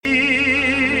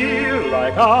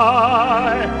like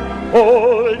I.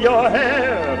 Hold your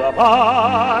head up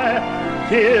high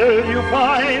till you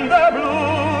find the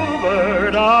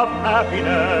bluebird of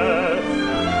happiness.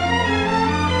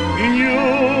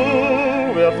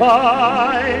 You will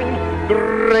find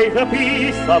greater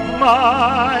peace of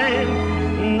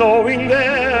mind, knowing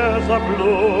there's a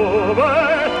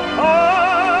bluebird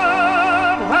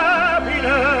of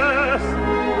happiness,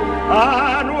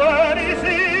 and when he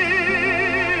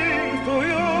sings to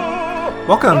you.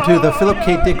 Welcome to the Philip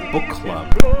K. Dick Book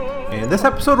Club. And this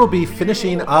episode will be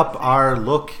finishing up our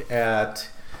look at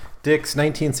Dick's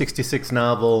 1966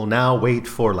 novel, Now Wait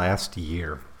for Last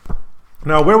Year.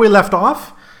 Now, where we left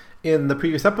off, in the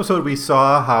previous episode, we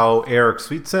saw how Eric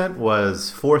Sweetscent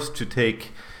was forced to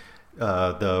take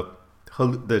the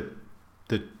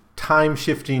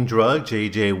time-shifting drug,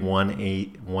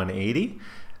 JJ-180.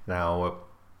 Now,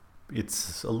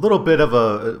 it's a little bit of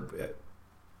a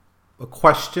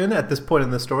question at this point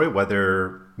in the story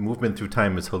whether movement through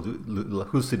time is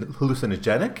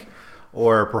hallucinogenic,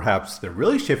 or perhaps they're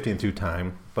really shifting through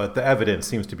time, but the evidence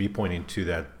seems to be pointing to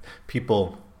that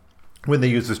people, when they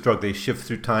use this drug, they shift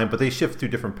through time, but they shift through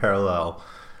different parallel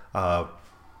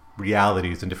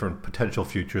realities and different potential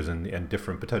futures and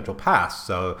different potential pasts.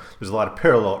 So there's a lot of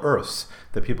parallel Earths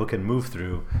that people can move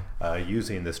through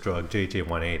using this drug,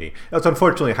 JJ-180. It's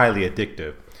unfortunately highly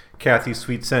addictive. Kathy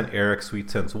Sweetscent, Eric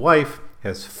Sweetscent's wife,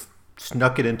 has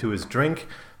snuck it into his drink,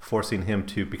 forcing him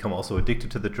to become also addicted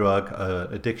to the drug,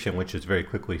 addiction which is very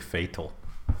quickly fatal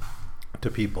to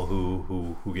people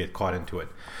who get caught into it.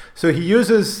 So he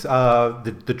uses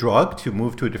the drug to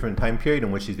move to a different time period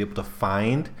in which he's able to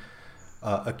find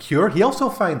a cure. He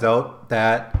also finds out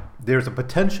that there's a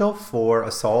potential for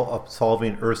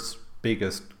solving Earth's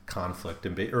biggest conflict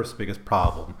and Earth's biggest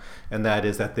problem, and that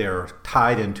is that they're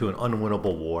tied into an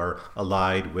unwinnable war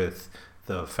allied with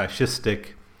the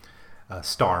fascistic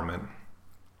Starmen.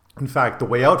 In fact, the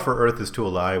way out for Earth is to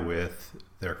ally with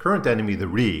their current enemy, the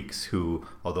Reeks, who,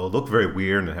 although look very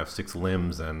weird and have 6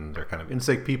 limbs and they're kind of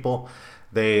insect people,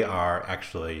 they are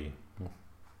actually,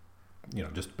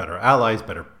 just better allies,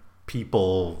 better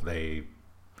people. They're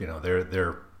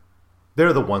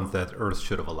the ones that Earth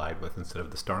should have allied with instead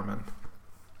of the Starmen.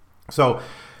 So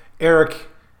Eric,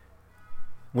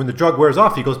 when the drug wears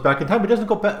off, he goes back in time. He doesn't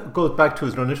go back to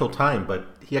his initial time, but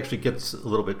he actually gets a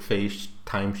little bit phase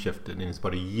time shifted, and he's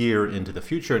about a year into the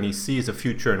future, and he sees a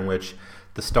future in which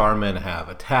the Starmen have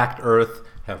attacked Earth,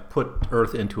 have put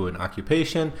Earth into an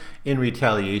occupation in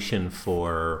retaliation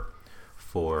for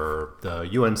the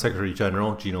UN Secretary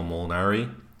General Gino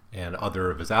Molinari and other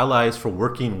of his allies for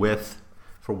working with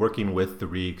the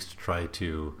Reeks to try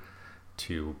to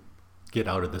get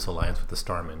out of this alliance with the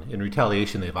Starmen. In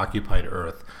retaliation, they've occupied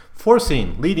Earth,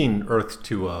 leading Earth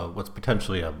to what's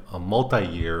potentially a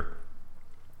multi-year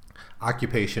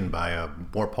occupation by a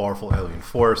more powerful alien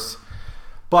force.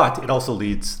 But it also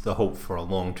leads the hope for a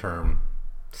long-term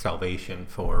salvation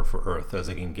for Earth, as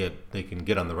they can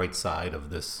get on the right side of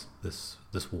this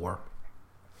war.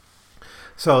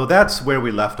 So that's where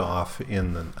we left off at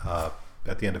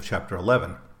the end of chapter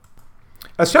 11.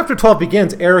 As chapter 12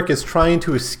 begins, Eric is trying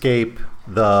to escape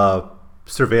the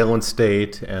surveillance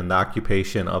state and the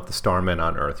occupation of the Starmen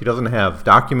on Earth. He doesn't have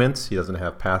documents. He doesn't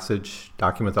have passage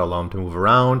documents that allow him to move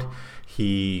around.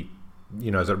 He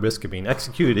is at risk of being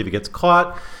executed if he gets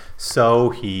caught. So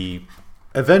he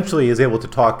eventually is able to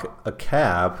talk a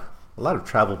cab. A lot of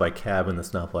travel by cab in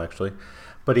this novel, actually.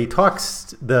 But he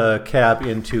talks the cab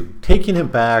into taking him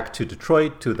back to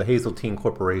Detroit, to the Hazeltine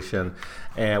Corporation,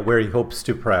 where he hopes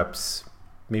to perhaps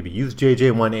maybe use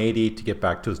JJ-180 to get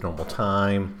back to his normal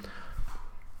time.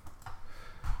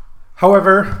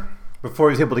 However, before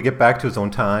he's able to get back to his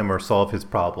own time or solve his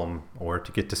problem or to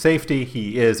get to safety,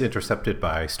 he is intercepted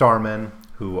by Starmen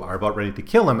who are about ready to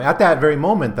kill him. At that very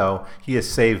moment, though, he is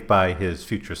saved by his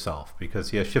future self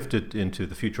because he has shifted into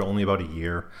the future only about a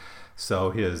year.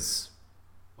 So his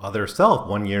other self,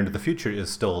 1 year into the future, is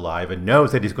still alive and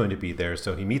knows that he's going to be there.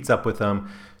 So he meets up with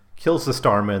them, kills the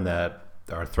Starmen that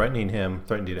are threatening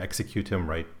to execute him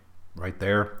right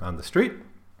there on the street.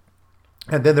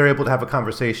 And then they're able to have a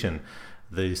conversation.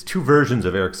 These two versions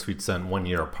of Eric Sweetscent 1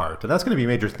 year apart. And that's going to be a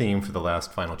major theme for the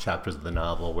last final chapters of the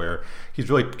novel, where he's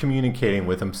really communicating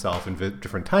with himself in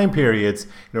different time periods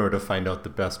in order to find out the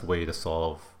best way to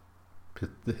solve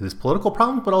his political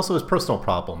problems, but also his personal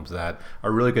problems that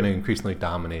are really going to increasingly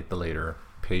dominate the later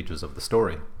pages of the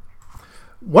story.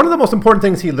 One of the most important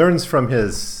things he learns from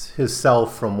his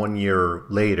self from 1 year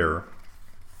later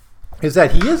is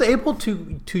that he is able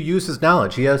to use his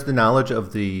knowledge. He has the knowledge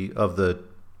of the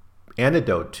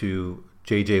antidote to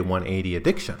JJ-180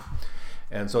 addiction.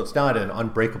 And so it's not an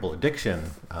unbreakable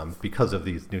addiction because of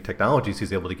these new technologies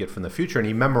he's able to get from the future. And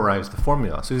he memorized the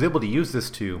formula. So he's able to use this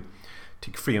to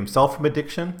free himself from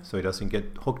addiction so he doesn't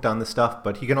get hooked on this stuff.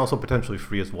 But he can also potentially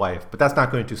free his wife. But that's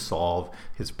not going to solve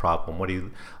his problem. What he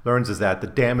learns is that the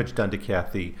damage done to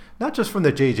Kathy, not just from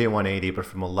the JJ-180, but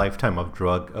from a lifetime of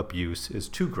drug abuse, is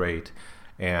too great.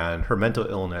 And her mental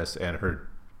illness and her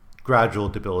gradual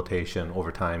debilitation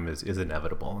over time is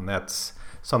inevitable. And that's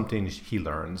something he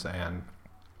learns. And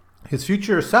his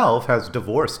future self has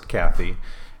divorced Kathy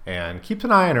and keeps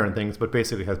an eye on her and things, but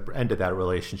basically has ended that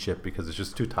relationship because it's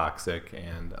just too toxic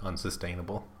and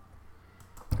unsustainable.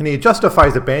 And he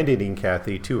justifies abandoning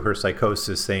Kathy to her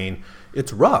psychosis, saying,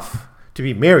 "It's rough to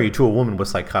be married to a woman with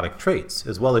psychotic traits,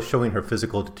 as well as showing her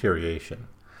physical deterioration.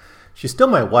 She's still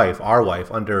my wife, our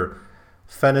wife, under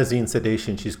phenazine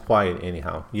sedation. She's quiet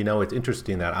anyhow. You know, it's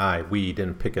interesting that we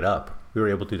didn't pick it up. We were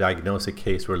able to diagnose a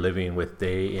case we're living with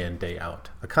day in, day out.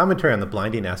 A commentary on the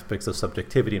blinding aspects of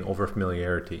subjectivity and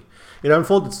overfamiliarity. It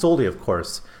unfolded solely, of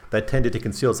course, that tended to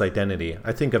conceal its identity.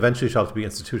 I think eventually she'll have to be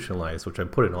institutionalized, which I'm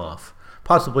putting off,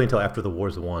 possibly until after the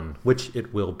war's won, which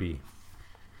it will be."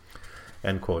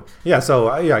 End quote. Yeah, so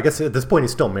I guess at this point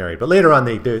he's still married. But later on,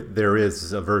 there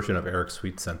is a version of Eric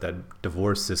Sweetscent that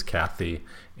divorces Kathy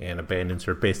and abandons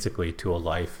her basically to a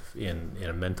life in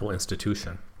a mental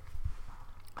institution.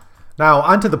 Now,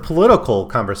 onto the political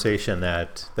conversation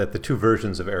that the two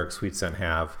versions of Eric Sweetscent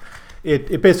have.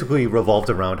 It basically revolves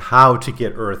around how to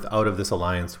get Earth out of this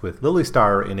alliance with Lily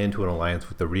Star and into an alliance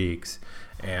with the Reeks.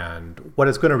 And what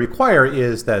it's going to require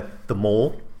is that the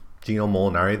mole, Gino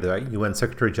Molinari, the UN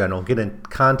Secretary General, get in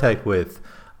contact with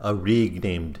a Reeg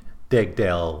named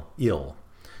Degdale Il.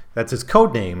 That's his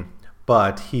code name,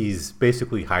 but he's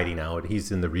basically hiding out.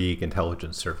 He's in the Reeg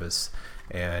intelligence service.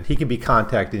 And he can be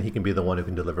contacted, and he can be the one who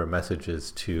can deliver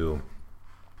messages to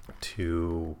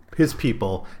his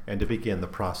people and to begin the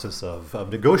process of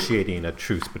negotiating a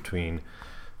truce between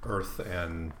Earth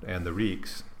and the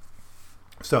Reeks.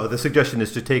 So the suggestion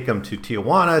is to take him to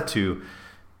Tijuana to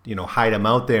hide him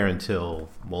out there until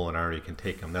Molinari can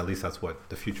take him. At least that's what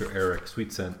the future Eric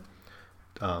Sweetscent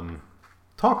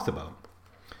talks about.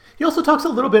 He also talks a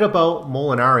little bit about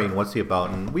Molinari and what's he about.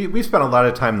 And we spent a lot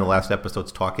of time in the last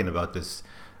episodes talking about this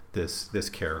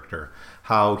character,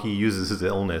 how he uses his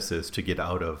illnesses to get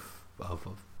out of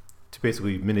to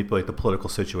basically manipulate the political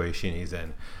situation he's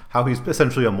in, how he's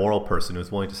essentially a moral person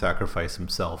who's willing to sacrifice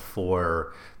himself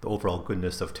for the overall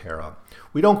goodness of Terra.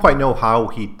 We don't quite know how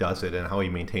he does it and how he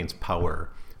maintains power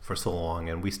for so long,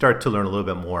 and we start to learn a little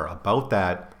bit more about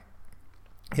that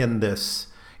in this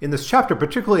chapter,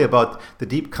 particularly about the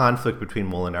deep conflict between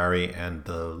Molinari and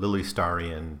the Lily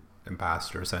Starian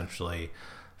ambassador, essentially,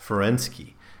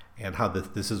 Ferensky, and how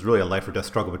this is really a life or death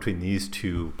struggle between these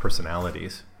two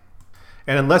personalities.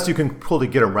 And unless you can fully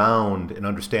get around and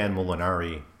understand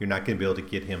Molinari, you're not going to be able to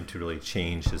get him to really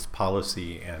change his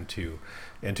policy and to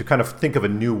kind of think of a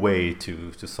new way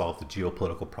to solve the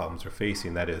geopolitical problems they're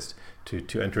facing, that is,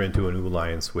 to enter into a new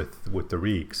alliance with the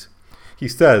Reeks. He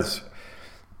says,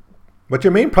 "But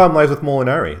your main problem lies with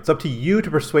Molinari. It's up to you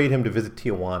to persuade him to visit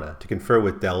Tijuana, to confer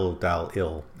with Degdale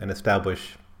Il,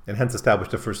 and hence establish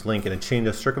the first link in a chain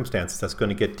of circumstances that's going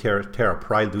to get Terra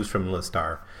pried loose from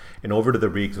Listar and over to the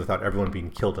Reeks without everyone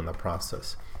being killed in the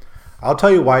process. I'll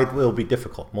tell you why it will be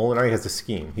difficult. Molinari has a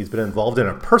scheme. He's been involved in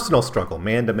a personal struggle,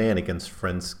 man to man, against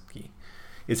Ferensky.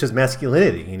 It's his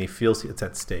masculinity, and he feels it's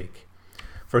at stake.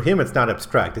 For him, it's not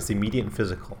abstract. It's immediate and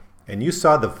physical. And you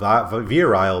saw the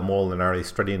virile Molinari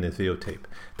studying his videotape.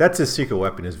 That's his secret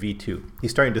weapon, his V2. He's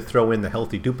starting to throw in the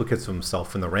healthy duplicates of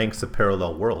himself in the ranks of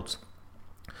parallel worlds.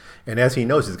 And as he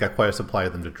knows, he's got quite a supply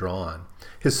of them to draw on.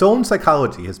 His own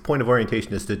psychology, his point of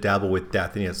orientation is to dabble with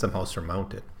death, and yet somehow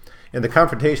surmount it. In the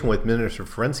confrontation with Minister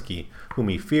Ferensky, whom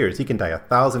he fears, he can die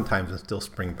 1,000 times and still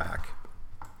spring back."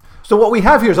 So what we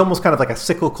have here is almost kind of like a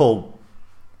cyclical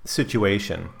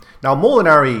situation. Now,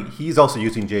 Molinari, he's also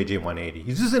using JJ-180.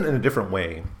 He's using it in a different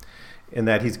way, in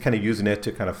that he's kind of using it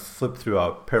to kind of flip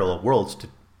throughout parallel worlds to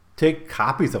take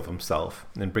copies of himself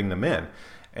and bring them in.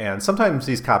 And sometimes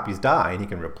these copies die and he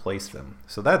can replace them.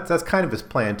 So that's kind of his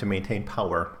plan to maintain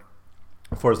power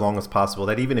for as long as possible,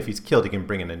 that even if he's killed, he can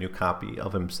bring in a new copy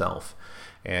of himself.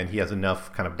 And he has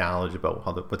enough kind of knowledge about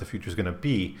what the future is going to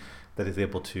be that he's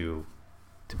able to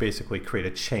basically create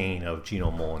a chain of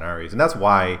Gino Molinaris. And that's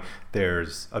why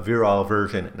there's a virile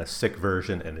version and a sick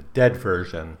version and a dead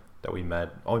version that we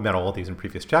met all of these in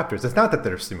previous chapters. It's not that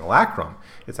they're simulacrum.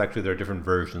 It's actually there are different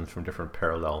versions from different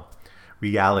parallel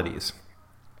realities.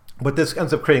 But this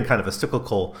ends up creating kind of a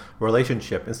cyclical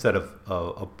relationship instead of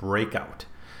a breakout.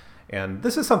 And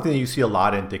this is something that you see a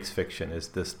lot in Dick's fiction, is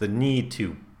the need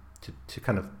to to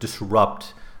kind of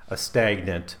disrupt a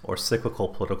stagnant or cyclical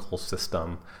political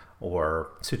system or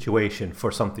situation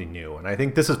for something new. And I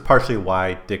think this is partially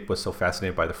why Dick was so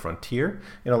fascinated by the frontier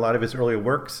in a lot of his earlier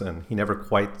works, and he never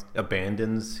quite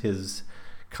abandons his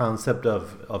concept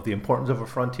of the importance of a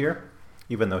frontier,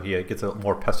 even though he gets a little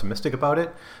more pessimistic about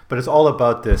it. But it's all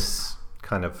about this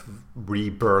kind of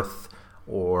rebirth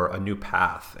or a new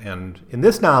path. And in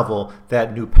this novel,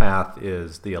 that new path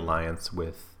is the alliance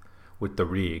with the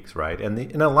Riegs, right? And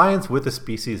an alliance with a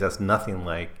species that's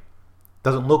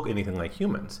doesn't look anything like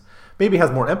humans. Maybe has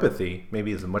more empathy,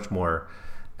 maybe is a much more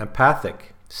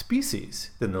empathic species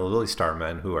than the Lily Star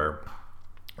Men, who are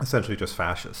essentially just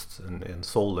fascists and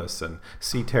soulless and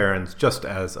sea terrans just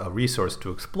as a resource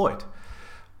to exploit.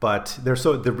 But the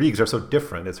Riegs are so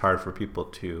different, it's hard for people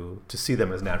to see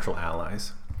them as natural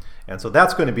allies. And so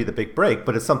that's going to be the big break,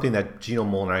 but it's something that Gino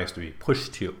Molinari has to be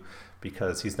pushed to,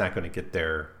 because he's not going to get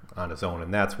there on his own.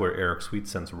 And that's where Eric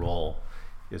Sweetson's role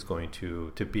is going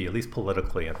to be, at least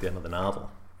politically, at the end of the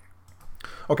novel.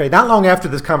 Okay, not long after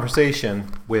this conversation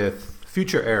with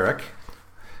future Eric,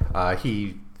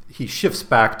 he shifts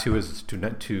back to it's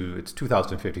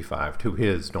 2055, to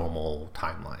his normal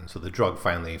timeline. So the drug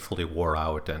finally fully wore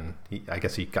out, and I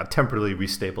guess he got temporarily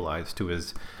restabilized to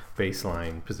his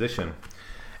baseline position.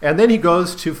 And then he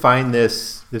goes to find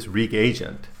this Rieg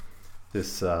agent,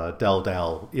 this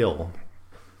Dal Ill.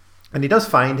 And he does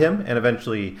find him and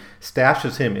eventually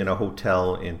stashes him in a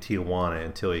hotel in Tijuana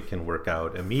until he can work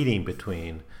out a meeting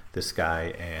between this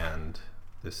guy and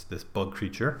this bug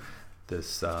creature,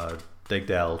 this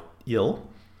Dal Ill,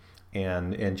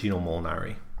 and Gino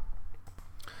Molinari.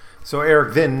 So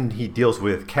Eric then, he deals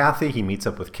with Kathy. He meets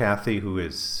up with Kathy, who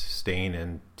is staying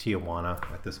in Tijuana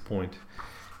at this point.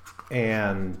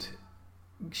 And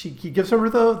he gives her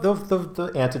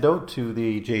the antidote to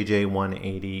the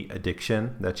JJ-180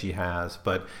 addiction that she has,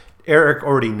 but Eric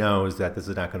already knows that this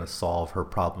is not going to solve her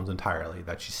problems entirely,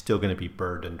 that she's still going to be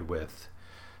burdened with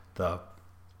the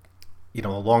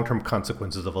long-term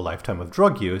consequences of a lifetime of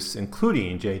drug use,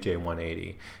 including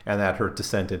JJ-180, and that her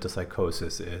descent into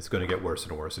psychosis is going to get worse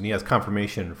and worse. And he has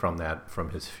confirmation from that from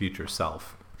his future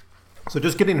self. So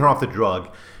just getting her off the drug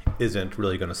isn't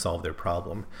really going to solve their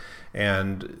problem.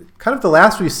 And kind of the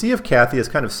last we see of Kathy is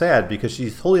kind of sad, because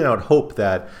she's holding out hope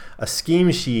that a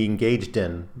scheme she engaged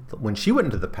in when she went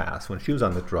into the past, when she was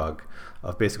on the drug,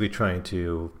 of basically trying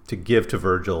to give to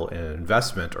Virgil an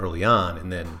investment early on,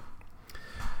 and then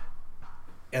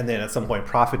at some point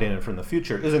profiting from the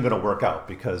future, isn't going to work out,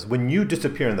 because when you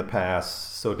disappear in the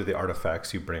past, so do the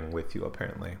artifacts you bring with you,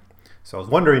 apparently. So I was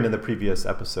wondering in the previous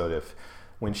episode if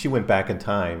when she went back in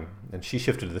time and she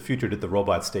shifted to the future, did the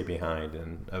robot stay behind?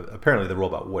 And apparently the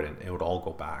robot wouldn't. It would all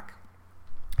go back.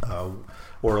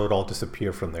 Or it would all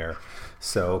disappear from there.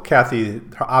 So Kathy,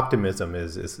 her optimism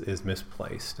is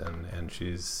misplaced. And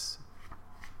she's,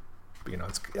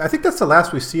 I think that's the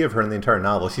last we see of her in the entire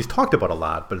novel. She's talked about a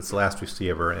lot, but it's the last we see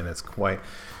of her, and it's quite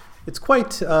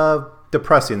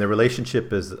depressing. The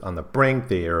relationship is on the brink.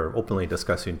 They are openly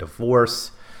discussing divorce.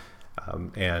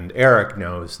 And Eric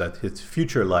knows that his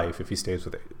future life, if he stays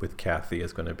with Kathy,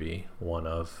 is going to be one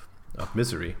of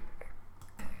misery.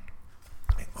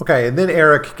 Okay, and then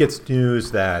Eric gets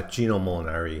news that Gino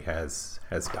Molinari has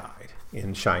died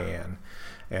in Cheyenne.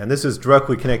 And this is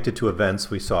directly connected to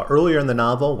events we saw earlier in the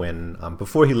novel when,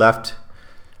 before he left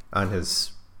on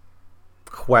his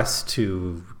quest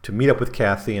to meet up with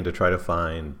Kathy and to try to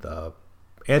find the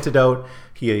antidote,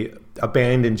 he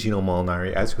abandoned Gino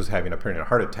Molinari as he was having apparently a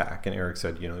heart attack. And Eric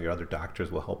said, your other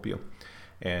doctors will help you.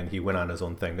 And he went on his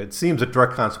own thing. It seems a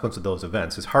direct consequence of those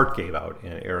events. His heart gave out,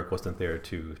 and Eric wasn't there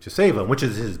to save him, which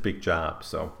is his big job.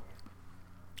 So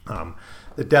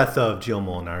the death of Gino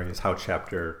Molinari is how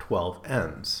chapter 12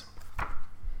 ends.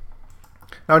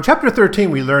 Now in chapter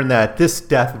 13, we learn that this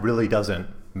death really doesn't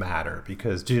matter,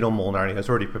 because Gino Molinari has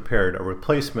already prepared a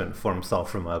replacement for himself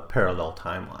from a parallel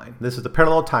timeline. This is the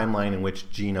parallel timeline in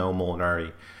which Gino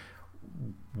Molinari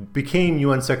became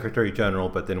UN Secretary General,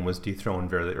 but then was dethroned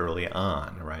very early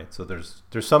on, right? So there's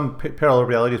some parallel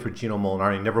realities where Gino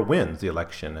Molinari never wins the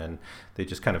election, and they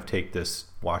just kind of take this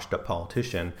washed-up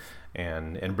politician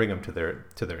and bring him to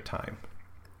their time.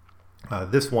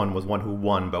 This one was one who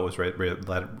won, but was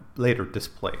later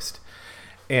displaced.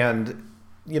 And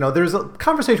there's a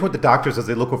conversation with the doctors as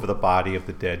they look over the body of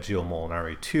the dead Gino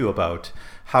Molinari too, about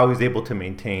how he's able to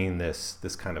maintain this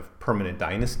kind of permanent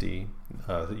dynasty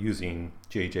using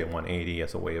JJ-180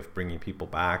 as a way of bringing people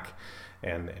back,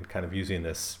 and kind of using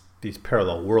these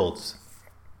parallel worlds.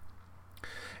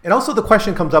 And also the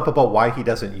question comes up about why he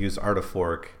doesn't use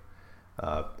Artifork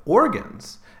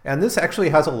organs. And this actually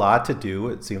has a lot to do,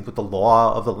 it seems, with the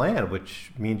law of the land,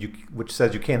 which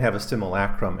says you can't have a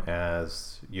simulacrum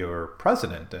as your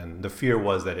president. And the fear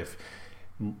was that if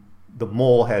the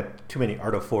mole had too many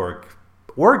artophoric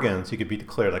organs, he could be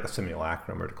declared like a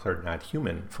simulacrum or declared not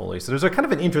human fully. So there's a kind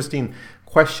of an interesting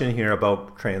question here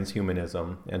about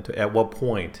transhumanism and at what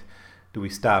point do we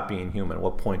stop being human? At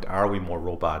what point are we more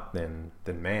robot than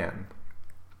man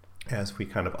as we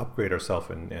kind of upgrade ourselves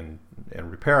and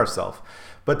repair ourselves?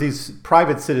 But these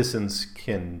private citizens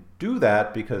can do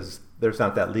that because there's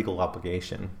not that legal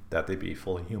obligation that they be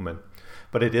fully human.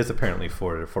 But it is apparently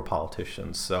for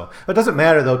politicians. So it doesn't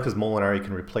matter, though, because Molinari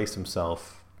can replace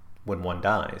himself when one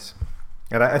dies.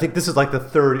 And I think this is like the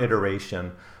third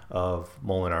iteration of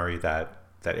Molinari that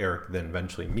Eric then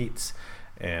eventually meets.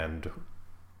 And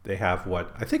they have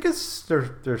what I think is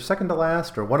their second to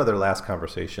last or one of their last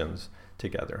conversations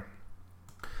together.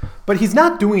 But he's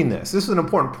not doing this. This is an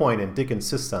important point, and Dick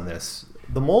insists on this.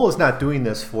 The mole is not doing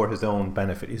this for his own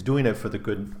benefit. He's doing it for the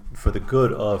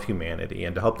good of humanity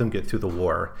and to help them get through the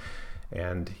war.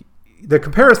 And the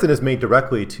comparison is made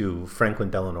directly to Franklin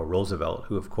Delano Roosevelt,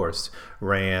 who, of course,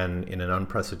 ran in an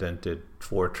unprecedented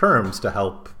 4 terms to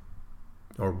help,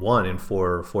 or won in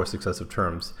four successive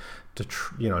terms, to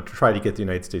try to get the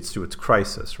United States through its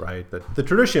crisis. Right, the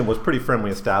tradition was pretty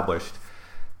firmly established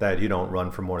that you don't run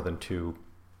for more than two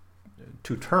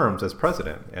terms as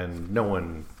president, and no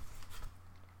one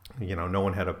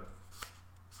had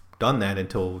done that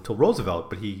until Roosevelt.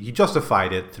 But he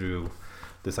justified it through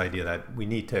this idea that we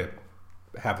need to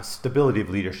have a stability of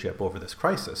leadership over this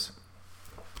crisis,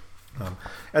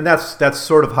 and that's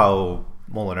sort of how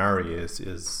Molinari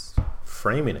is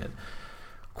framing it.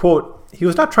 Quote, he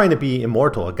was not trying to be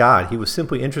immortal, a god. He was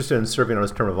simply interested in serving on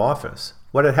his term of office.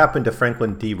 What had happened to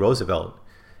Franklin D. Roosevelt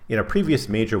in a previous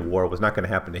major war was not going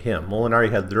to happen to him.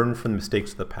 Molinari had learned from the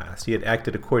mistakes of the past. He had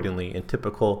acted accordingly in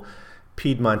typical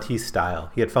Piedmontese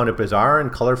style. He had found a bizarre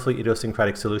and colorfully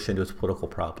idiosyncratic solution to his political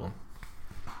problem.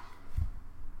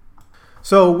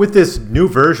 So with this new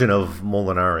version of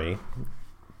Molinari,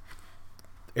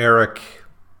 Eric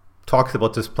talks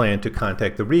about this plan to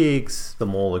contact the Riegs. The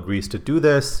mole agrees to do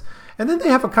this. And then they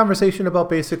have a conversation about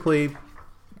basically,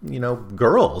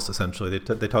 girls, essentially.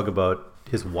 They talk about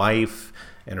his wife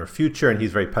and her future, and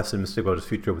he's very pessimistic about his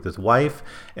future with his wife.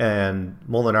 And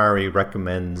Molinari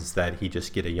recommends that he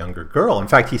just get a younger girl. In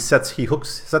fact, he sets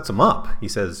him up. He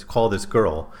says, call this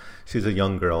girl. She's a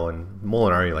young girl, and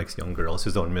Molinari likes young girls.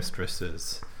 His own mistress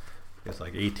is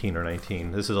like 18 or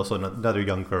 19. This is also another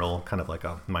young girl, kind of like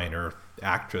a minor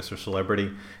actress or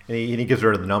celebrity. And he gives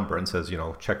her the number and says,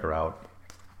 check her out.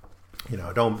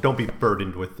 Don't be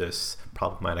burdened with this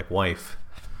problematic wife.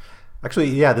 Actually,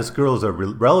 yeah, this girl is a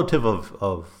relative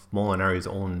of Molinari's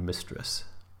own mistress.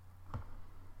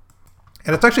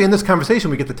 And it's actually in this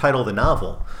conversation we get the title of the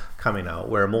novel coming out,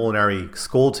 where Molinari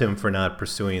scolds him for not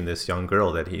pursuing this young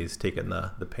girl that he's taken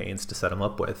the pains to set him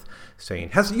up with, saying,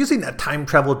 has using that time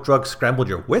travel drug scrambled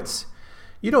your wits?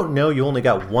 You don't know you only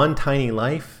got one tiny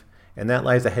life, and that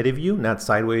lies ahead of you, not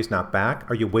sideways, not back.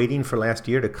 Are you waiting for last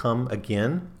year to come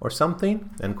again or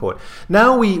something? End quote.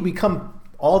 Now we come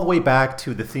all the way back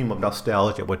to the theme of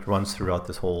nostalgia, which runs throughout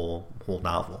this whole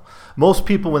novel. Most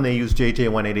people, when they use JJ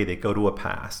 180, they go to a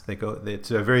past. It's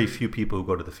very few people who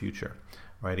go to the future,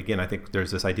 right? Again, I think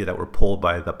there's this idea that we're pulled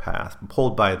by the past,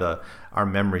 pulled by our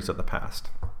memories of the past.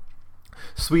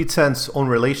 Sweet Scent's own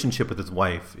relationship with his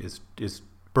wife is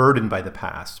burdened by the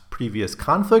past, previous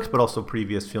conflicts, but also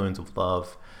previous feelings of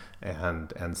love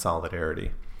and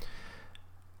solidarity.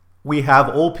 We have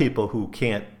old people who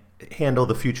can't handle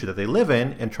the future that they live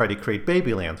in and try to create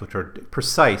babylands, which are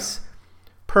precise,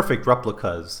 perfect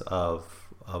replicas of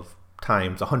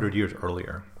times 100 years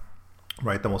earlier.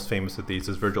 Right, the most famous of these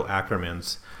is Virgil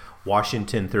Ackerman's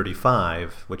Washington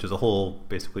 35, which is a whole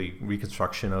basically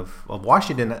reconstruction of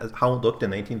Washington as how it looked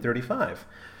in 1935.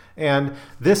 And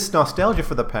this nostalgia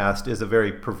for the past is a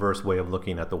very perverse way of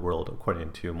looking at the world,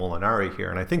 according to Molinari here.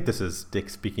 And I think this is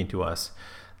Dick speaking to us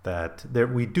that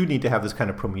we do need to have this kind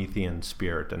of Promethean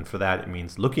spirit. And for that, it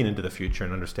means looking into the future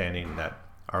and understanding that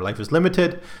our life is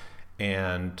limited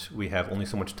and we have only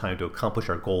so much time to accomplish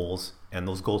our goals. And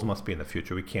those goals must be in the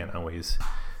future. We can't always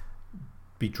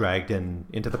be dragged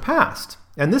into the past.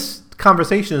 And this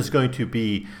conversation is going to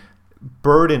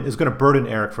burden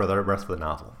Eric for the rest of the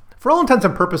novel. For all intents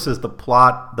and purposes, the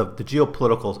plot, the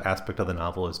geopolitical aspect of the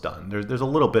novel is done. There's a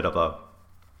little bit of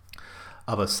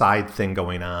a side thing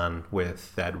going on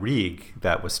with that Rieg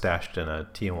that was stashed in a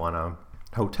Tijuana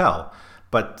hotel.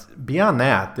 But beyond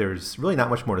that, there's really not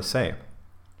much more to say.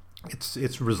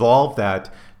 it's resolved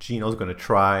that Gino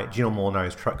Molinari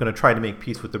is going to try to make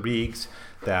peace with the Riegs,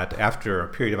 that after a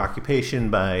period of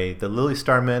occupation by the Lily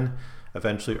Star men,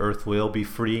 eventually Earth will be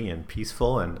free and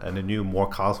peaceful, and a new, more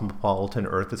cosmopolitan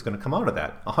Earth is going to come out of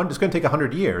that. It's going to take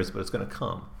 100 years, but it's going to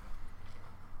come.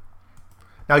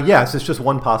 Now, yes, it's just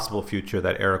one possible future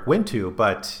that Eric went to,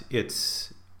 but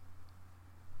it's,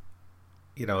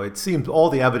 it seems, all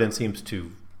the evidence seems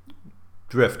to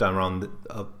drift around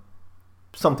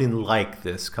something like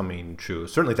this coming true.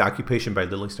 Certainly the occupation by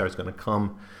Lily Star is going to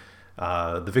come.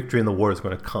 The victory in the war is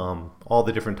going to come. All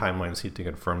the different timelines seem to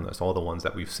confirm this, all the ones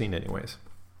that we've seen anyways.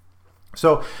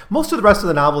 So most of the rest of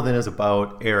the novel then is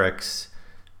about Eric's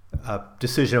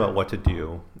decision about what to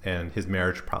do and his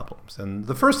marriage problems. And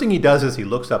the first thing he does is he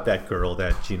looks up that girl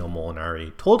that Gino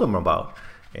Molinari told him about.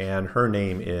 And her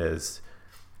name is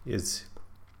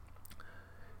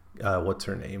what's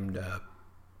her name?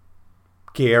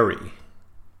 Gary.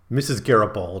 Mrs.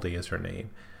 Garibaldi is her name,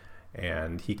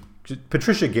 and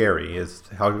Patricia Gary is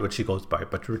what she goes by,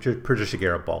 but Patricia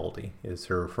Garibaldi is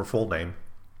her full name.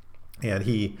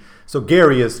 And so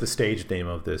Gary is the stage name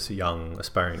of this young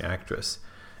aspiring actress.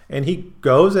 And he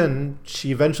goes, and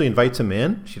she eventually invites him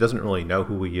in. She doesn't really know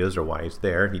who he is or why he's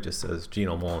there. He just says,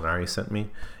 Gino Molinari sent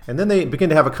me. And then they begin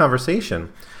to have a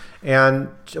conversation. And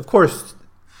of course,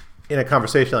 in a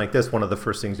conversation like this, one of the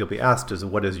first things you'll be asked is,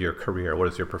 what is your career? What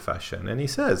is your profession? And he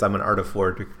says, I'm an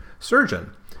artiphoric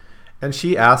surgeon. And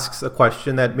she asks a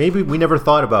question that maybe we never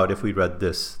thought about if we read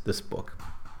this book.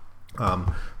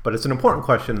 But it's an important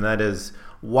question, and that is,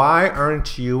 why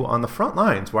aren't you on the front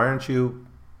lines? Why aren't you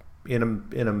in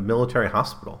a military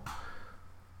hospital?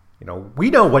 We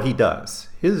know what he does.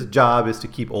 His job is to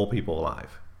keep old people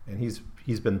alive. And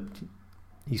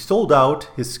he sold out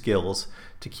his skills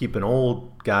to keep an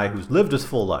old guy who's lived his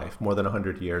full life, more than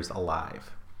 100 years,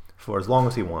 alive for as long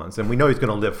as he wants. And we know he's going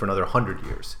to live for another 100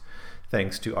 years,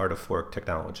 thanks to artiphoric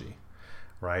technology,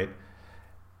 right?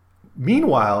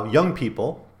 Meanwhile, young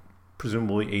people,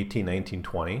 presumably 18, 19,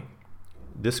 20,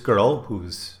 this girl,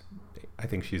 I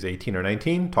think she's 18 or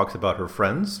 19, talks about her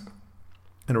friends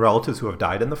and relatives who have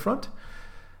died in the front.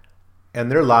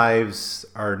 And their lives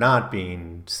are not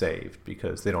being saved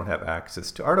because they don't have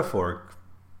access to artiphoric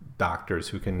doctors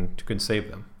who can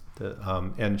save them.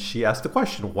 And she asked the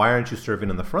question, why aren't you serving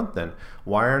in the front then?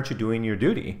 Why aren't you doing your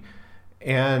duty?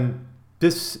 And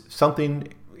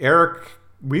something Eric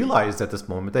realized at this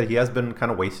moment, that he has been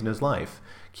kind of wasting his life,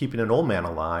 keeping an old man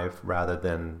alive rather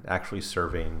than actually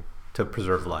serving to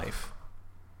preserve life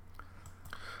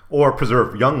or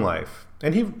preserve young life.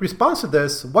 And he responds to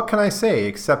this, what can I say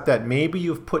except that maybe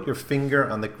you've put your finger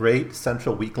on the great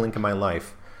central weak link in my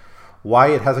life, why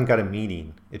it hasn't got a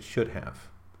meaning it should have.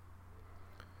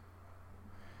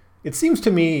 It seems to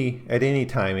me, at any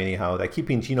time anyhow, that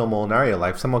keeping Gino Molinari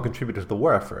alive somehow contributed to the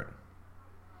war effort.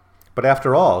 But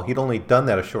after all, he'd only done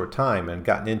that a short time and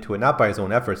gotten into it not by his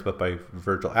own efforts, but by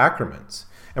Virgil Ackerman's.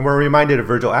 And we're reminded of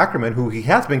Virgil Ackerman, who he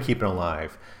has been keeping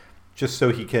alive, just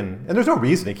so he can, and there's no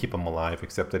reason to keep him alive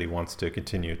except that he wants to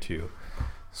continue to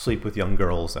sleep with young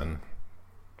girls and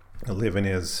live in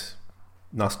his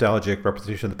nostalgic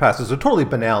representation of the past. It's a totally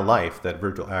banal life that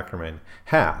Virgil Ackerman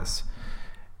has.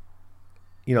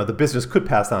 The business could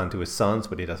pass on to his sons,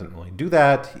 but he doesn't really do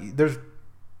that.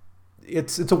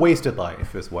 It's a wasted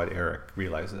life, is what Eric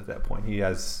realizes at that point. He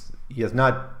has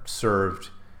not served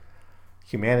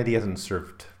humanity, hasn't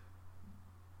served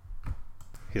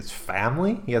his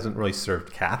family. He hasn't really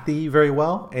served Kathy very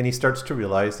well, and he starts to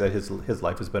realize that his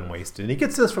life has been wasted. And he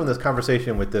gets this from this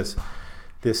conversation with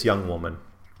this young woman.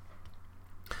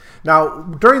 Now,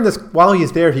 while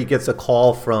he's there, he gets a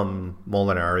call from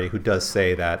Molinari, who does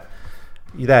say that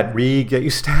Rieg that you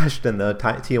stashed in the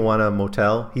Tijuana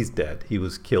motel, he's dead. He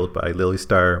was killed by Lily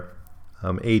Star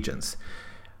agents.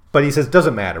 But he says,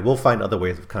 doesn't matter. We'll find other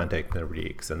ways of contacting the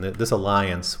Riegs, and this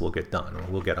alliance will get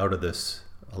done. We'll get out of this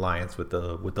alliance with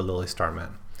the Lily Star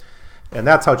men. And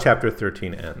that's how chapter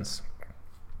 13 ends.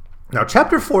 Now,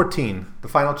 chapter 14, the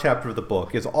final chapter of the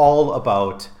book, is all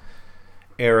about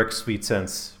Eric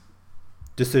Sweetscent's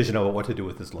decision about what to do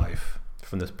with his life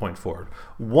from this point forward.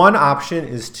 One option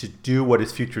is to do what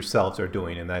his future selves are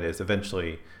doing, and that is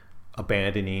eventually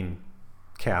abandoning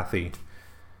Kathy,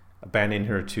 abandoning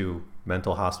her to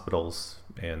mental hospitals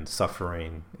and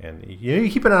suffering, and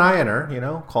keeping an eye on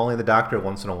her, calling the doctor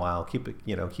once in a while, keeping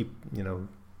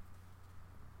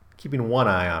one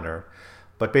eye on her,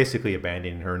 but basically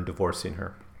abandoning her and divorcing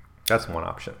her. That's one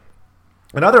option.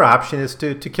 Another option is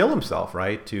to kill himself,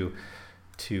 right? To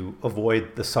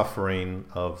avoid the suffering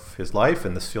of his life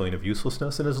and this feeling of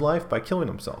uselessness in his life by killing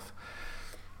himself.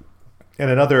 And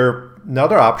another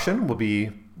option will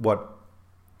be what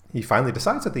he finally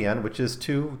decides at the end, which is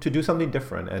to do something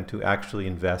different and to actually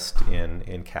invest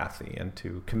in Kathy and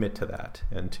to commit to that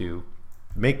and to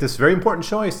make this very important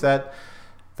choice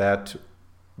that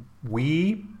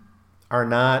we are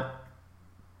not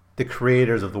the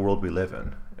creators of the world we live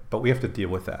in, but we have to deal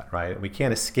with that, right? We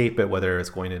can't escape it, whether it's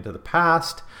going into the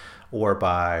past or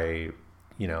by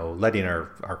letting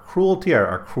our cruelty,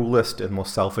 our cruelest and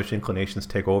most selfish inclinations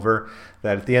take over.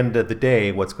 That at the end of the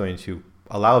day, what's going to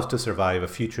allow us to survive a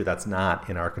future that's not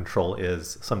in our control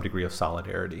is some degree of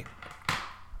solidarity.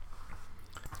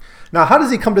 Now, how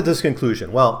does he come to this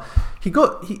conclusion? Well, he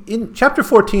in chapter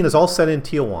 14 is all set in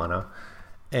Tijuana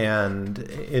and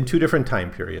in two different time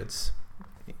periods.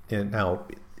 And now,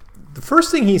 the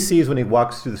first thing he sees when he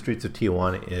walks through the streets of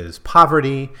Tijuana is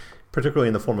poverty, particularly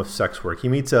in the form of sex work. He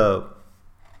meets a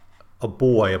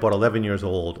boy about 11 years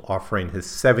old offering his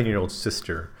 7-year-old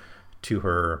sister to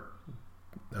her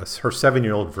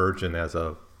 7-year-old virgin as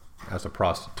a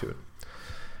prostitute.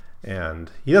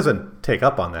 And he doesn't take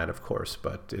up on that, of course,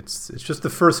 but it's just the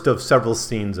first of several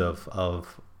scenes of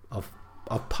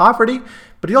poverty.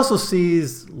 But he also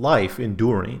sees life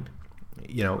enduring,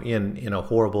 in a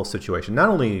horrible situation. Not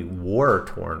only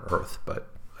war-torn Earth, but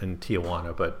in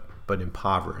Tijuana, but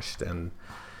impoverished and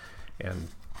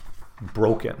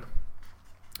broken.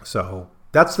 So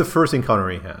that's the first encounter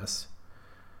he has.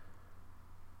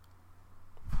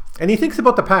 And he thinks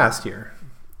about the past here.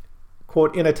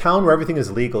 Quote, "In a town where everything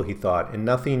is legal," he thought, "and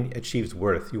nothing achieves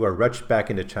worth, you are wretched back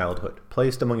into childhood,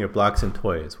 placed among your blocks and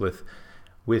toys,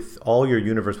 with all your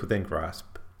universe within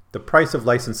grasp. The price of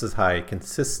license is high,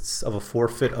 consists of a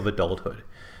forfeit of adulthood.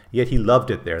 Yet he loved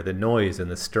it there. The noise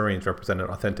and the stirrings represented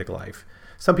authentic life.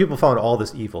 Some people found all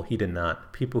this evil. He did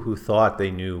not. People who thought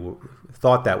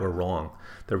that were wrong.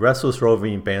 The restless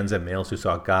roving bands of males who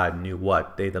saw God knew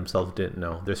what they themselves didn't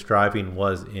know. Their striving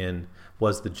was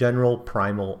the general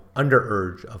primal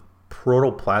underurge of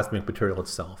protoplasmic material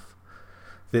itself.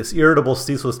 This irritable,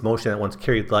 ceaseless motion that once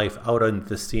carried life out into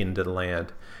the sea and into the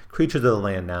land. Creatures of the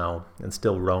land now, and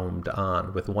still roamed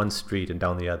on with one street and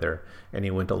down the other, and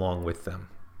he went along with them."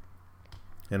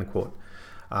 End quote.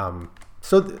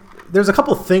 There's a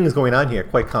couple of things going on here,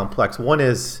 quite complex. One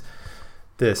is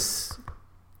this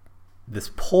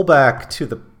pullback to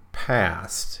the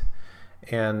past,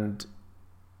 and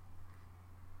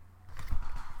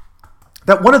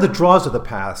that one of the draws of the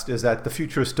past is that the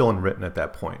future is still unwritten at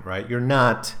that point, right? You're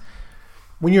not,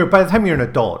 by the time you're an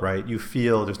adult, right, you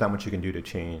feel there's not much you can do to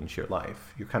change your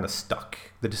life. You're kind of stuck.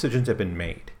 The decisions have been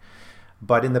made.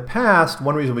 But in the past,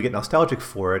 one reason we get nostalgic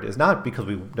for it is not because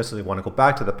we necessarily want to go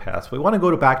back to the past. We want to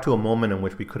go back to a moment in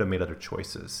which we could have made other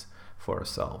choices for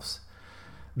ourselves.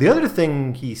 The other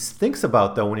thing he thinks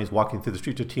about, though, when he's walking through the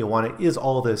streets of Tijuana is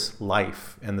all this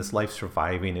life and this life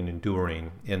surviving and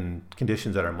enduring in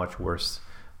conditions that are much worse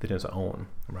than his own,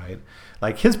 right?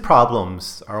 Like, his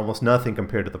problems are almost nothing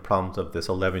compared to the problems of this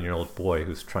 11-year-old boy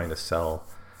who's trying to sell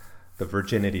the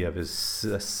virginity of his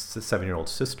 7-year-old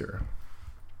sister.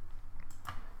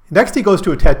 Next, he goes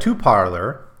to a tattoo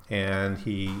parlor, and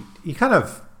he kind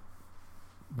of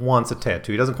wants a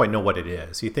tattoo. He doesn't quite know what it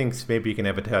is. He thinks maybe he can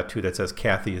have a tattoo that says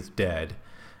Kathy is dead.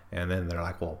 And then they're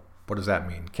like, well, what does that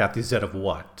mean? Kathy's dead of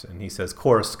what? And he says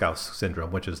Korsakoff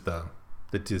syndrome, which is the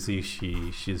disease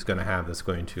she's going to have that's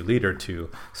going to lead her to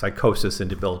psychosis and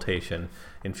debilitation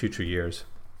in future years.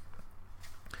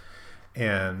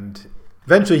 And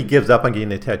eventually he gives up on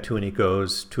getting a tattoo, and he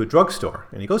goes to a drugstore.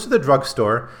 And he goes to the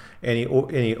drugstore, and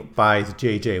he buys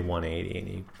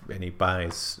JJ180, and he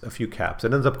buys a few caps.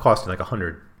 It ends up costing like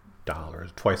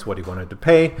 $100, twice what he wanted to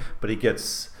pay, but he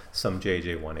gets some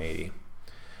JJ180.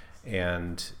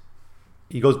 And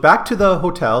he goes back to the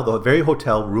hotel, the very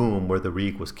hotel room where the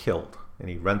Rieg was killed, and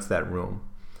he rents that room.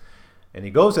 And he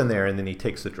goes in there, and then he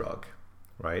takes the drug,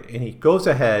 right? And he goes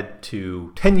ahead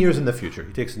to 10 years in the future.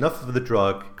 He takes enough of the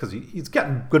drug because he's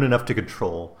gotten good enough to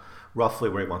control roughly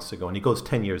where he wants to go. And he goes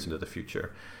 10 years into the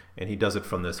future, and he does it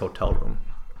from this hotel room.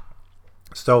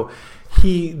 So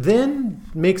he then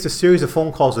makes a series of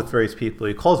phone calls with various people.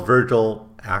 He calls Virgil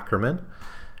Ackerman,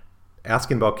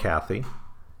 asking about Kathy.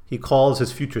 He calls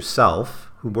his future self,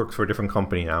 who works for a different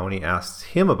company now, and he asks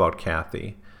him about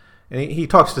Kathy. And he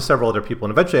talks to several other people,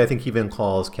 and eventually I think he even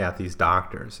calls Kathy's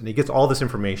doctors. And he gets all this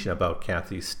information about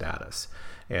Kathy's status.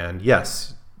 And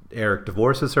yes, Eric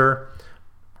divorces her,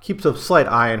 keeps a slight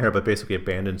eye on her, but basically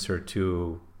abandons her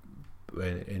to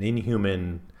an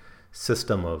inhuman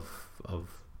system of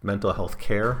mental health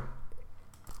care.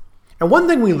 And one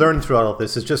thing we learn throughout all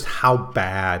this is just how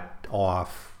bad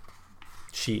off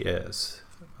she is.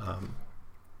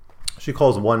 She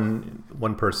calls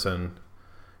one person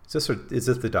Is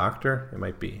this the doctor? It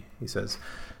might be, he says.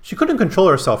 She couldn't control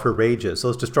herself, her rages,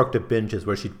 those destructive binges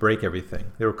where she'd break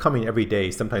everything. They were coming every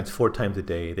day, sometimes 4 times a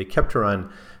day. They kept her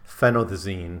on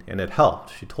phenothiazine, and it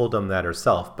helped. She told them that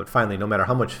herself, but finally, no matter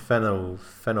how much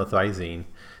phenothiazine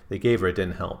they gave her, it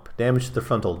didn't help. Damage to the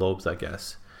frontal lobes, I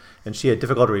guess. And she had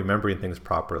difficulty remembering things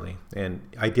properly. And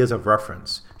ideas of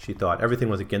reference, she thought. Everything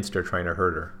was against her, trying to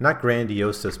hurt her. Not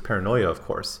grandiose paranoia, of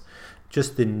course.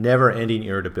 Just the never-ending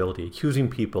irritability, accusing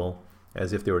people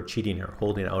as if they were cheating her,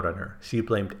 holding out on her. She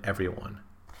blamed everyone.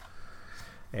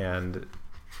 And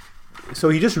so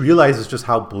he just realizes just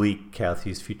how bleak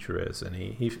Kathy's future is. And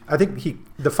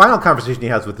the final conversation he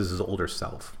has with his older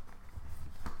self.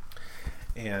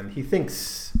 And he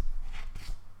thinks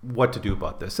what to do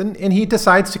about this. And he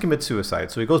decides to commit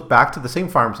suicide. So he goes back to the same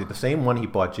pharmacy, the same one he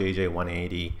bought JJ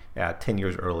 180 at 10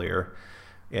 years earlier,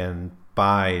 and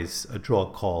buys a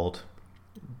drug called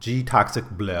G-Toxic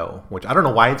Blow, which I don't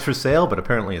know why it's for sale, but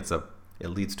apparently it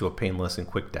leads to a painless and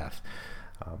quick death.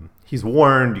 He's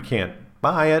warned you can't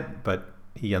buy it, but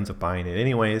he ends up buying it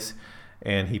anyways,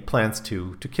 and he plans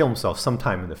to kill himself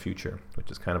sometime in the future, which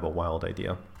is kind of a wild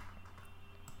idea.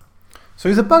 So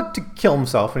he's about to kill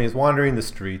himself, and he's wandering the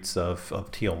streets of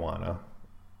Tijuana,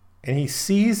 and he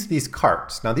sees these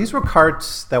carts. Now, these were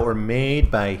carts that were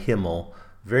made by Himmel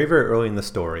very, very early in the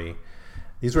story.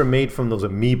 These were made from those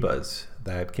amoebas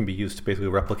that can be used to basically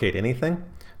replicate anything.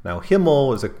 Now,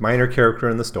 Himmel is a minor character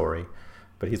in the story,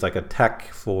 but he's like a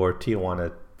tech for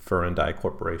Tijuana Fur and Dye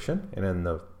Corporation. And in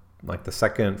the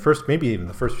first, maybe even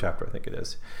the first chapter, I think it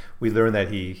is, we learn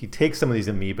that he takes some of these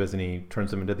amoebas and he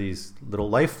turns them into these little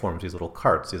life forms, these little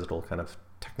carts, these little kind of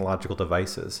technological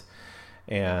devices.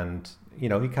 And, he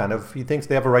thinks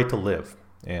they have a right to live.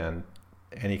 And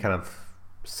he kind of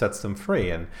sets them free.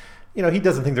 And, he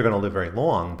doesn't think they're going to live very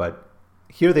long, but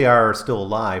here they are still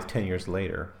alive 10 years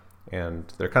later.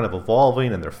 And they're kind of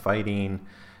evolving and they're fighting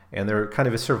and they're kind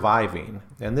of surviving.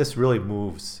 And this really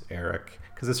moves Eric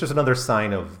because it's just another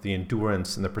sign of the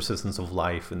endurance and the persistence of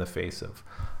life in the face of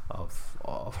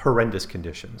horrendous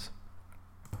conditions.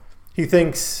 He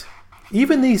thinks,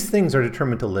 even these things are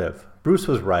determined to live. Bruce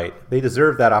was right. They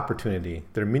deserve that opportunity,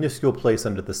 their minuscule place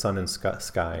under the sun and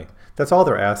sky. That's all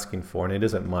they're asking for, and it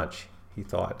isn't much, he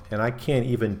thought. And I can't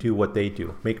even do what they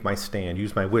do, make my stand,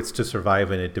 use my wits to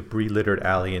survive in a debris-littered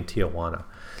alley in Tijuana.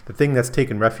 The thing that's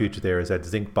taken refuge there is that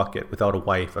zinc bucket without a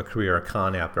wife, a career, a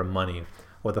con app, or money,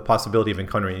 or the possibility of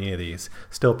encountering any of these,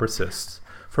 still persists.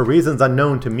 For reasons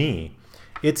unknown to me,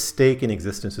 its stake in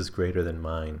existence is greater than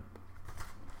mine.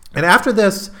 And after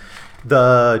this,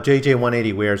 the JJ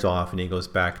 180 wears off and he goes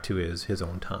back to his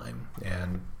own time.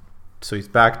 And so he's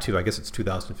back to, I guess it's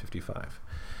 2055.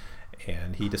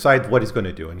 And he decides what he's going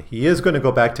to do. And he is going to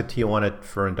go back to Tijuana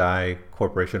Fur and Dye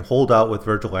Corporation, hold out with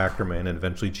Virgil Ackerman and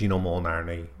eventually Gino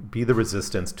Molinari, be the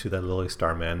resistance to the Lily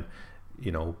Star Men,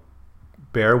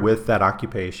 bear with that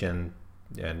occupation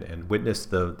and witness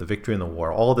the victory in the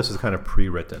war. All of this is kind of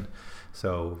pre-written.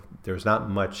 So there's not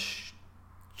much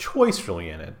choice really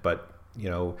in it. But,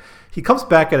 he comes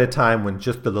back at a time when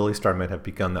just the Lily Star Men have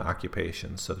begun the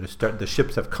occupation. So the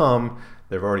ships have come.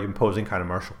 They're already imposing kind of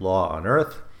martial law on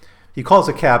Earth. He calls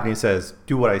a cab and he says,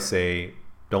 do what I say,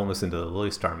 don't listen to the Lily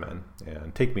Star Men,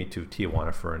 and take me to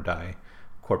Tijuana Fur and Dye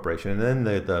Corporation. And then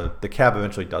the cab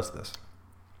eventually does this.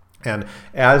 And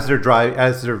as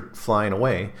they're flying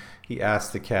away, he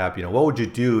asks the cab, what would you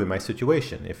do in my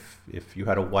situation if you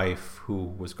had a wife who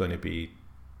was going to be,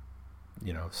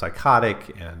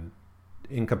 psychotic and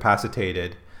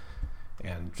incapacitated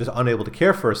and just unable to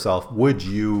care for herself? Would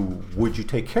you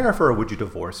take care of her or would you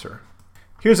divorce her?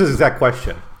 Here's his exact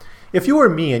question. If you were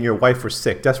me and your wife were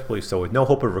sick, desperately so, with no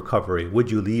hope of recovery, would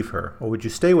you leave her? Or would you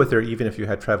stay with her even if you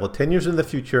had traveled 10 years in the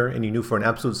future and you knew for an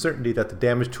absolute certainty that the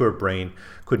damage to her brain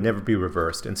could never be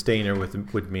reversed and staying there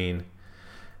would mean...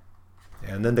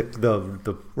 And then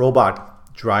the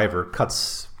robot driver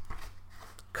cuts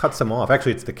him off.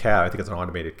 Actually, it's the cab. I think it's an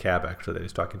automated cab, actually, that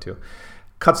he's talking to.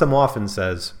 Cuts him off and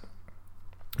says...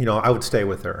 I would stay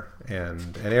with her.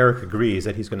 And Eric agrees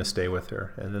that he's going to stay with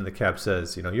her. And then the cab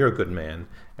says, you're a good man.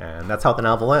 And that's how the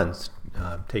novel ends,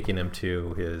 taking him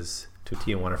to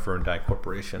Tijuana Fur and Dye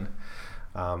Corporation.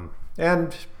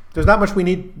 And there's not much we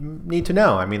need to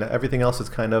know. I mean, everything else is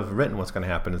kind of written what's going to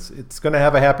happen. It's going to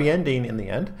have a happy ending in the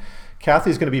end.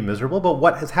 Kathy's going to be miserable. But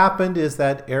what has happened is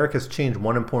that Eric has changed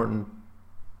one important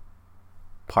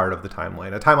part of the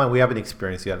timeline, a timeline we haven't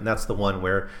experienced yet. And that's the one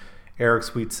where Eric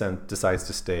Sweetscent decides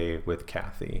to stay with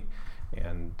Kathy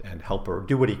and help her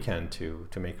do what he can to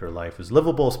make her life as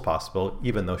livable as possible,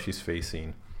 even though she's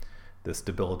facing this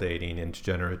debilitating and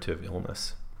degenerative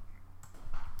illness.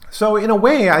 So in a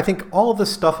way, I think all the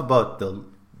stuff about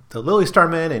the Lily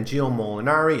Starman and Gino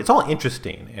Molinari. It's all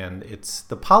interesting, and it's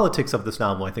the politics of this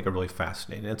novel I think are really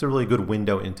fascinating. It's a really good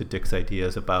window into Dick's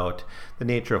ideas about the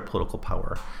nature of political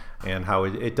power and how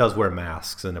it does wear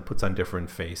masks and it puts on different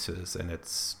faces, and it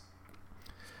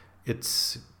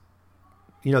has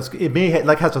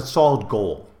a solid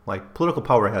goal. Like political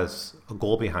power has a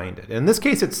goal behind it. And in this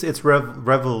case, it's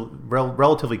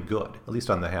relatively good, at least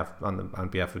on behalf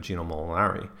of Gino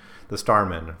Molinari. The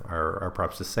Starmen are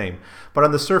perhaps the same, but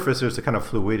on the surface, there's a kind of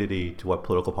fluidity to what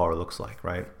political power looks like,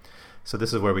 right? So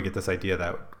this is where we get this idea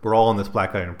that we're all in this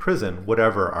black iron prison,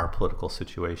 whatever our political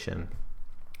situation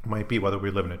might be, whether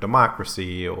we live in a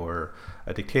democracy or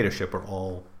a dictatorship, we're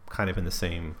all kind of in the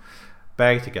same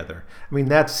bag together. I mean,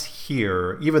 that's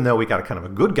here, even though we got a kind of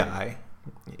a good guy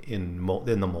in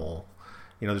the Mole.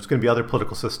 There's going to be other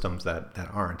political systems that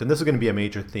aren't, and this is going to be a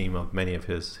major theme of many of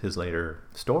his later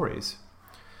stories.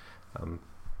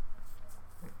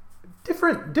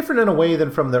 Different in a way than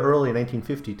from the early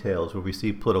 1950 tales, where we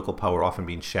see political power often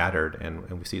being shattered and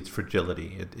we see its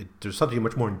fragility. There's something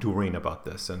much more enduring about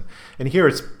this, and here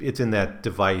it's in that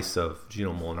device of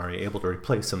Gino Molinari able to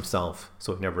replace himself,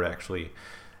 so he never actually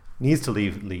needs to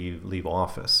leave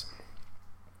office.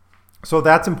 So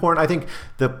that's important. I think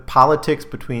the politics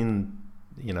between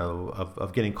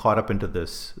of getting caught up into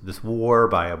this war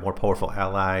by a more powerful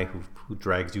ally who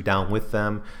drags you down with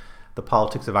them, the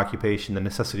politics of occupation, the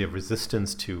necessity of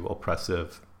resistance to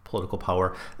oppressive political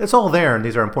power, it's all there, and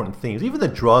these are important themes. Even the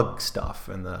drug stuff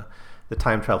and the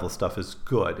time travel stuff is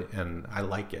good, and I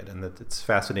like it, and it's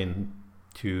fascinating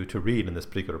to read in this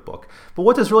particular book. But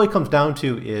what this really comes down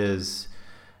to is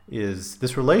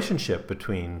this relationship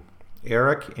between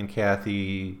Eric and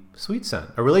Kathy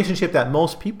Sweetscent, a relationship that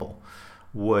most people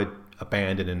would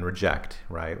abandon and reject,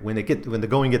 right? When the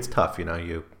going gets tough,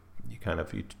 you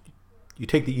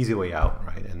take the easy way out,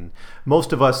 right? And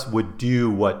most of us would do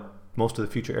what most of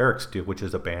the future Erics do, which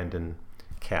is abandon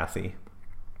Kathy.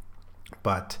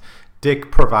 But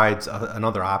Dick provides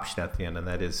another option at the end, and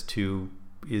that is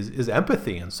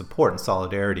empathy and support and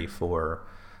solidarity for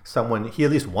someone he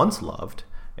at least once loved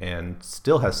and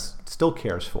still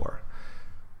cares for.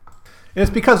 And it's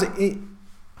because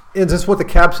it's what the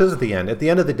cab says at the end. At the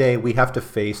end of the day, we have to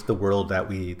face the world that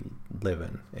we live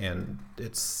in, and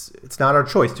it's not our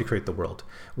choice to create the world.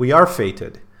 We are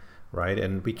fated, right?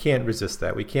 And we can't resist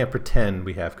that. We can't pretend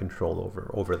we have control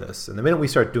over this. And the minute we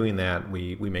start doing that,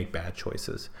 we make bad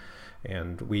choices,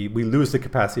 and we lose the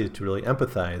capacity to really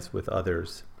empathize with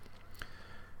others.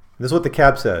 This is what the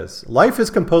cab says. Life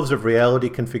is composed of reality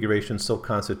configurations so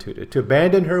constituted. To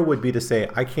abandon her would be to say,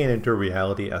 I can't endure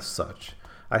reality as such.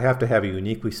 I have to have a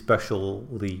uniquely,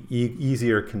 specially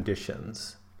easier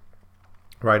conditions.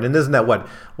 Right? And isn't that what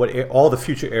all the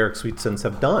future Eric Sweetscents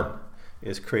have done,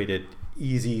 is created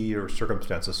easier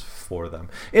circumstances for them.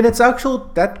 And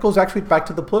that goes back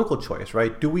to the political choice,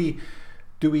 right? Do we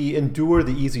endure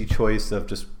the easy choice of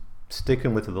just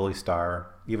sticking with the Lily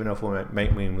Star, even if it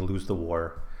might mean we lose the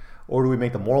war? Or do we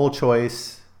make the moral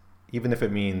choice, even if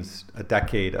it means a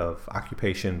decade of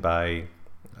occupation by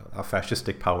a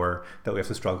fascistic power that we have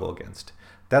to struggle against?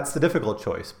 That's the difficult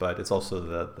choice, but it's also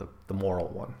the moral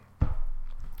one.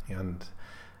 And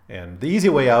the easy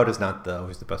way out is not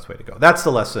always the best way to go. That's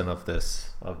the lesson of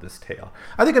this tale.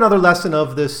 I think another lesson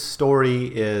of this story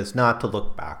is not to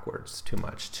look backwards too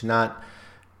much, to not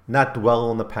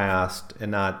dwell in the past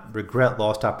and not regret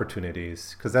lost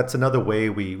opportunities, because that's another way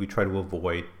we try to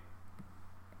avoid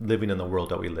living in the world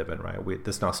that we live in, right?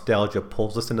 This nostalgia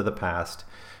pulls us into the past.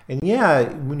 And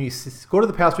when you go to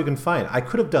the past, we can find, I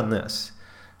could have done this.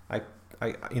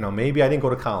 Maybe I didn't go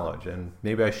to college, and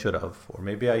maybe I should have, or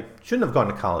maybe I shouldn't have gone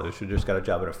to college. I should have just got a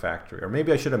job at a factory, or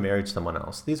maybe I should have married someone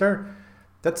else.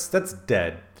 That's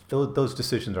dead. Those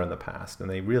decisions are in the past, and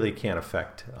they really can't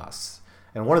affect us.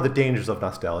 And one of the dangers of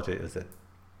nostalgia is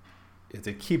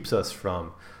it keeps us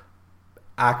from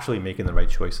actually making the right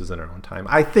choices in our own time.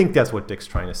 I think that's what Dick's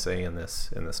trying to say in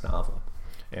this novel.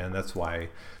 And that's why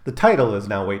the title is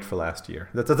Now Wait for Last Year.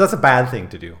 That's a bad thing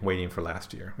to do, waiting for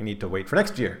last year. We need to wait for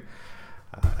next year,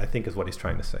 I think is what he's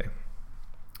trying to say.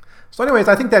 So anyways,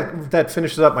 I think that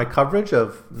finishes up my coverage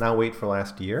of Now Wait for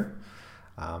Last Year.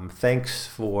 Thanks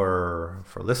for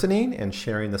listening and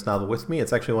sharing this novel with me.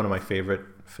 It's actually one of my favorite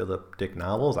Philip Dick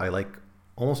novels. I like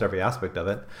almost every aspect of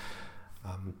it.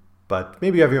 But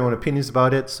maybe you have your own opinions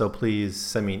about it, so please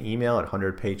send me an email at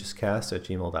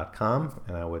 100pagescast@gmail.com,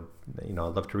 and I'd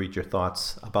love to read your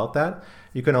thoughts about that.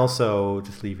 You can also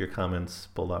just leave your comments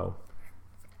below.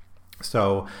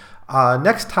 So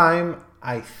next time,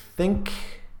 I think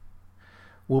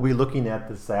we'll be looking at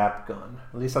the Zap Gun.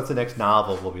 At least that's the next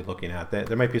novel we'll be looking at.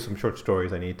 There might be some short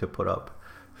stories I need to put up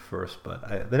first.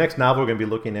 But the next novel we're going to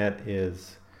be looking at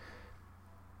is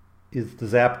The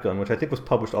Zap Gun, which I think was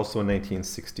published also in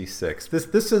 1966.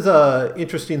 This is a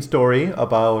interesting story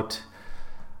about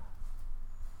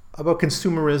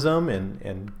consumerism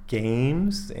and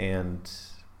games and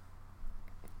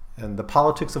the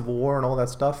politics of war and all that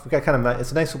stuff. We got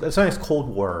it's a nice Cold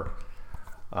War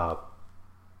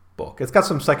book. It's got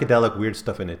some psychedelic weird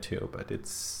stuff in it too, but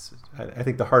I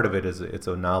think the heart of it is it's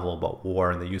a novel about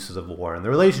war and the uses of war and the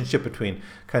relationship between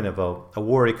kind of a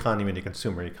war economy and a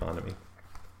consumer economy.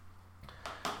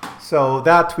 So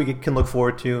that we can look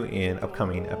forward to in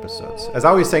upcoming episodes. As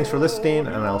always, thanks for listening,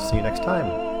 and I'll see you next time.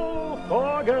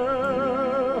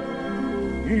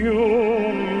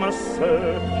 You must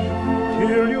search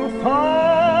till you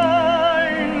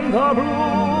find the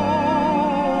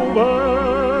bluebird.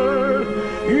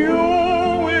 You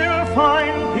will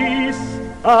find peace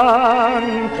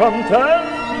and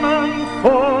contentment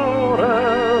for